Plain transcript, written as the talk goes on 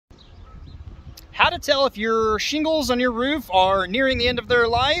How to tell if your shingles on your roof are nearing the end of their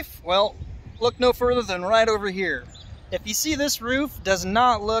life? Well, look no further than right over here. If you see this roof does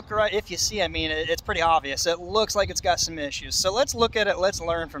not look right, if you see, I mean, it's pretty obvious. It looks like it's got some issues. So let's look at it, let's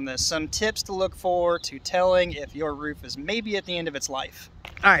learn from this. Some tips to look for to telling if your roof is maybe at the end of its life.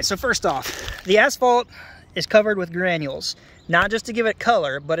 All right, so first off, the asphalt is covered with granules. Not just to give it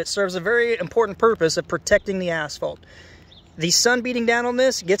color, but it serves a very important purpose of protecting the asphalt. The sun beating down on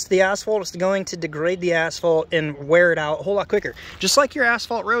this gets the asphalt. It's going to degrade the asphalt and wear it out a whole lot quicker. Just like your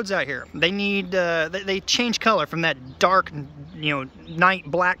asphalt roads out here. They need, they change color from that dark, night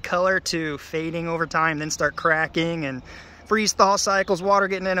black color to fading over time, then start cracking and freeze-thaw cycles, water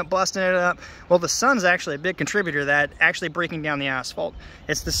getting in it, busting it up. Well, the sun's actually a big contributor to that, actually breaking down the asphalt.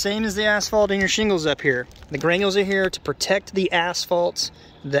 It's the same as the asphalt in your shingles up here. The granules are here to protect the asphalt.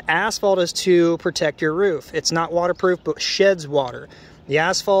 The asphalt is to protect your roof. It's not waterproof, but sheds water. The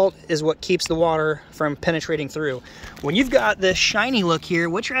asphalt is what keeps the water from penetrating through. When you've got this shiny look here,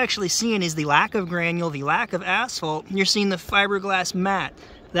 what you're actually seeing is the lack of granule, the lack of asphalt. You're seeing the fiberglass mat.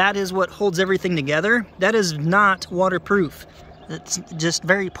 That is what holds everything together. That is not waterproof. It's just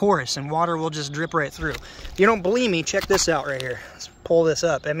very porous and water will just drip right through. If you don't believe me, check this out right here. Let's pull this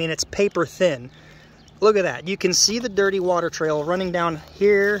up. I mean, it's paper thin. Look at that. You can see the dirty water trail running down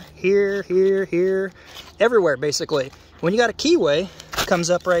here, here, here, here, everywhere basically. When you got a keyway, it comes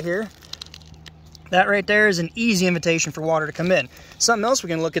up right here. That right there is an easy invitation for water to come in. Something else we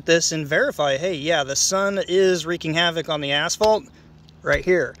can look at this and verify, hey, yeah, the sun is wreaking havoc on the asphalt. Right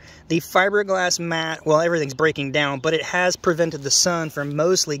here. The fiberglass mat, well, everything's breaking down, but it has prevented the sun from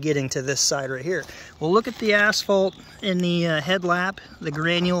mostly getting to this side right here. Well, look at the asphalt in the headlap, the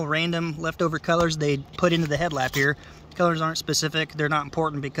granule, random leftover colors they put into the headlap here. Colors aren't specific, they're not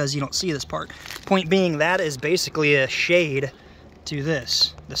important because you don't see this part. Point being, that is basically a shade to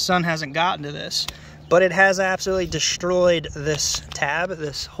this. The sun hasn't gotten to this, but it has absolutely destroyed this tab,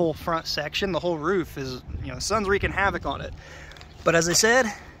 this whole front section. The whole roof is, the sun's wreaking havoc on it. But as I said,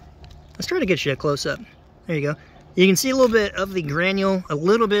 let's try to get you a close-up. There you go. You can see a little bit of the granule, a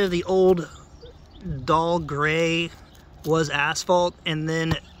little bit of the old dull gray was asphalt, and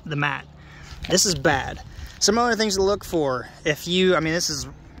then the mat. This is bad. Some other things to look for. If you, this is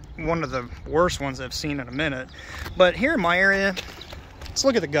one of the worst ones I've seen in a minute. But here in my area, let's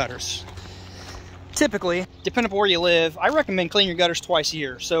look at the gutters. Typically, depending upon where you live, I recommend cleaning your gutters twice a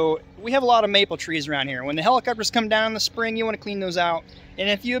year. So we have a lot of maple trees around here. When the helicopters come down in the spring, you want to clean those out. And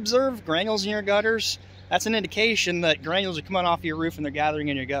if you observe granules in your gutters, that's an indication that granules are coming off your roof and they're gathering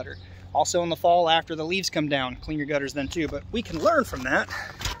in your gutter. Also in the fall, after the leaves come down, clean your gutters then too. But we can learn from that.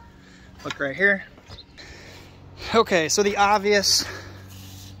 Look right here. Okay, so the obvious,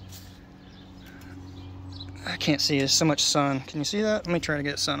 I can't see, there's so much sun. Can you see that? Let me try to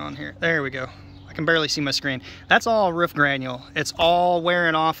get sun on here. There we go. I can barely see my screen. That's all roof granule. It's all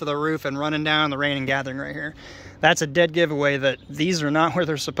wearing off of the roof and running down the rain and gathering right here. That's a dead giveaway that these are not where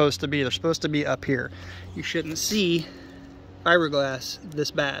they're supposed to be. They're supposed to be up here. You shouldn't see fiberglass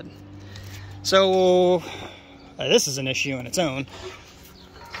this bad. So this is an issue in its own.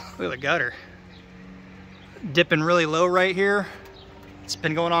 Look at the gutter. Dipping really low right here. It's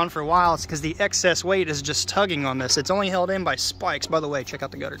been going on for a while. It's because the excess weight is just tugging on this. It's only held in by spikes. By the way, check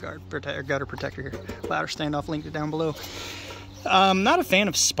out the gutter protector here. Ladder standoff linked down below. Not a fan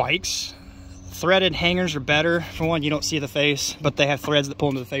of spikes. Threaded hangers are better. For one, you don't see the face, but they have threads that pull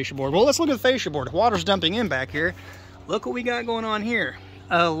into the fascia board. Well, let's look at the fascia board. Water's dumping in back here. Look what we got going on here.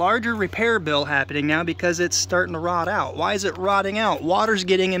 A larger repair bill happening now because it's starting to rot out. Why is it rotting out? Water's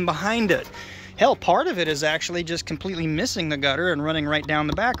getting in behind it. Hell, part of it is actually just completely missing the gutter and running right down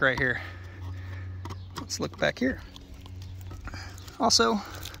the back right here. Let's look back here. Also,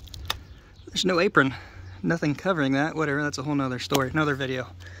 there's no apron. Nothing covering that. Whatever, that's a whole nother story, another video.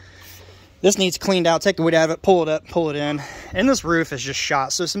 This needs cleaned out. Take the weight out of it, pull it up, pull it in. And this roof is just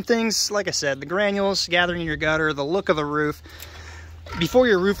shot. So some things, like I said, the granules gathering in your gutter, the look of the roof. Before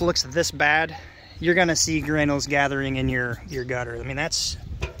your roof looks this bad, you're gonna see granules gathering in your gutter. I mean, that's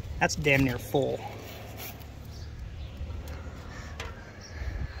damn near full.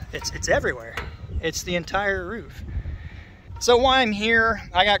 It's everywhere. It's the entire roof. So why I'm here,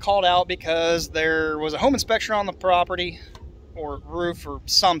 I got called out because there was a home inspection on the property or roof or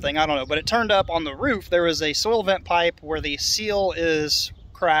something, I don't know, but it turned up on the roof there was a soil vent pipe where the seal is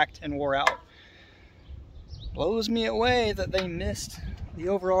cracked and wore out. Blows me away that they missed the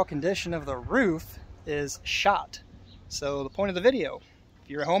overall condition of the roof is shot. So the point of the video, if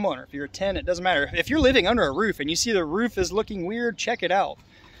you're a homeowner, if you're a tenant, it doesn't matter. If you're living under a roof and you see the roof is looking weird, check it out.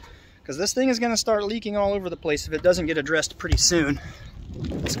 Because this thing is going to start leaking all over the place if it doesn't get addressed pretty soon.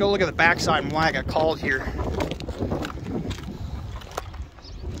 Let's go look at the backside and why I got called here.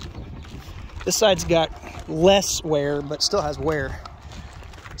 This side's got less wear, but still has wear.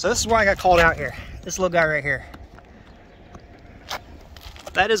 So this is why I got called out here. This little guy right here.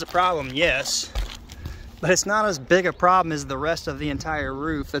 That is a problem, yes. But it's not as big a problem as the rest of the entire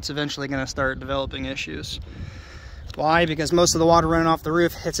roof that's eventually going to start developing issues. Why? Because most of the water running off the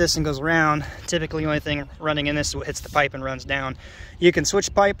roof hits this and goes around. Typically the only thing running in this is what hits the pipe and runs down. You can switch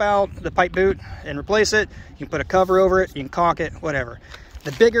the pipe out, the pipe boot, and replace it. You can put a cover over it, you can caulk it, whatever.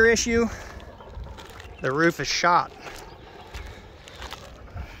 The bigger issue, the roof is shot.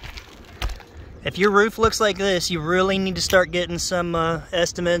 If your roof looks like this, you really need to start getting some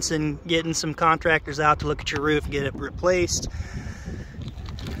estimates and getting some contractors out to look at your roof and get it replaced.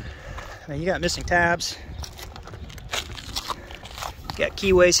 Now you got missing tabs. You got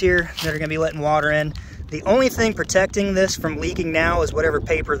keyways here that are going to be letting water in. The only thing protecting this from leaking now is whatever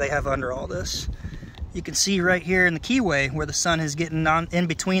paper they have under all this. You can see right here in the keyway where the sun is getting on in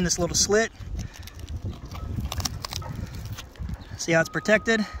between this little slit. See how it's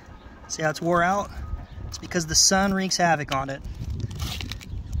protected? See how it's wore out? It's because the sun wreaks havoc on it.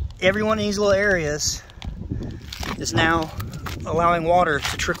 Every one of these little areas is now allowing water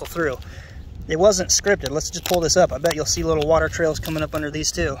to trickle through. It wasn't scripted. Let's just pull this up. I bet you'll see little water trails coming up under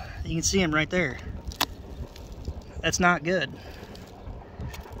these too. You can see them right there. That's not good.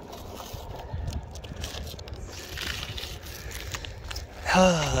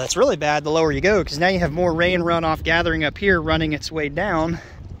 It's really bad the lower you go, because now you have more rain runoff gathering up here, running its way down,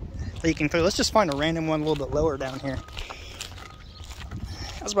 leaking through. Let's just find a random one a little bit lower down here.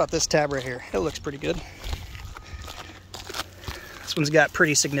 How's about this tab right here? It looks pretty good. This one's got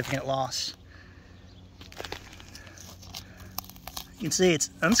pretty significant loss. You can see it's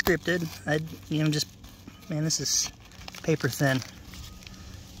unscripted. Man, this is paper thin.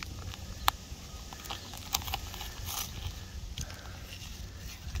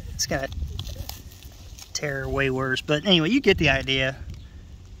 It's gonna tear way worse, but anyway, you get the idea.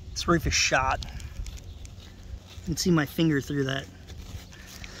 This roof is shot. You can see my finger through that.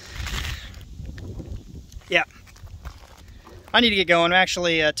 Yeah. I need to get going. I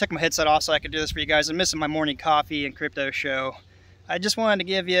actually took my headset off so I could do this for you guys. I'm missing my morning coffee and crypto show. I just wanted to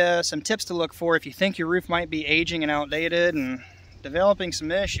give you some tips to look for if you think your roof might be aging and outdated and developing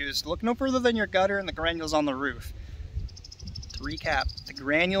some issues. Look no further than your gutter and the granules on the roof. To recap, the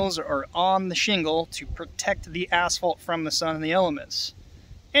granules are on the shingle to protect the asphalt from the sun and the elements,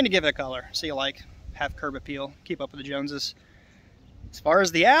 and to give it a color so you like, have curb appeal, keep up with the Joneses. As far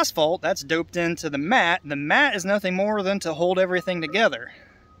as the asphalt, that's doped into the mat. The mat is nothing more than to hold everything together.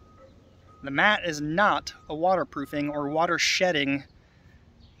 The mat is not a waterproofing or water shedding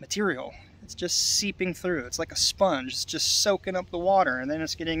material. It's just seeping through. It's like a sponge. It's just soaking up the water, and then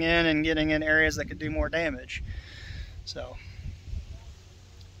it's getting in areas that could do more damage. So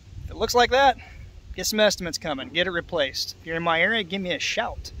if it looks like that, get some estimates coming. Get it replaced. If you're in my area, give me a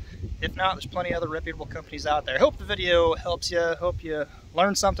shout. If not, there's plenty of other reputable companies out there. Hope the video helps you. Hope you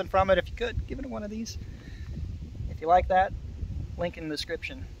learned something from it. If you could, give it one of these. If you like that, link in the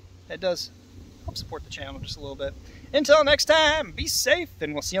description. It does help support the channel just a little bit. Until next time, be safe,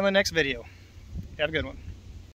 and we'll see you on the next video. Have a good one.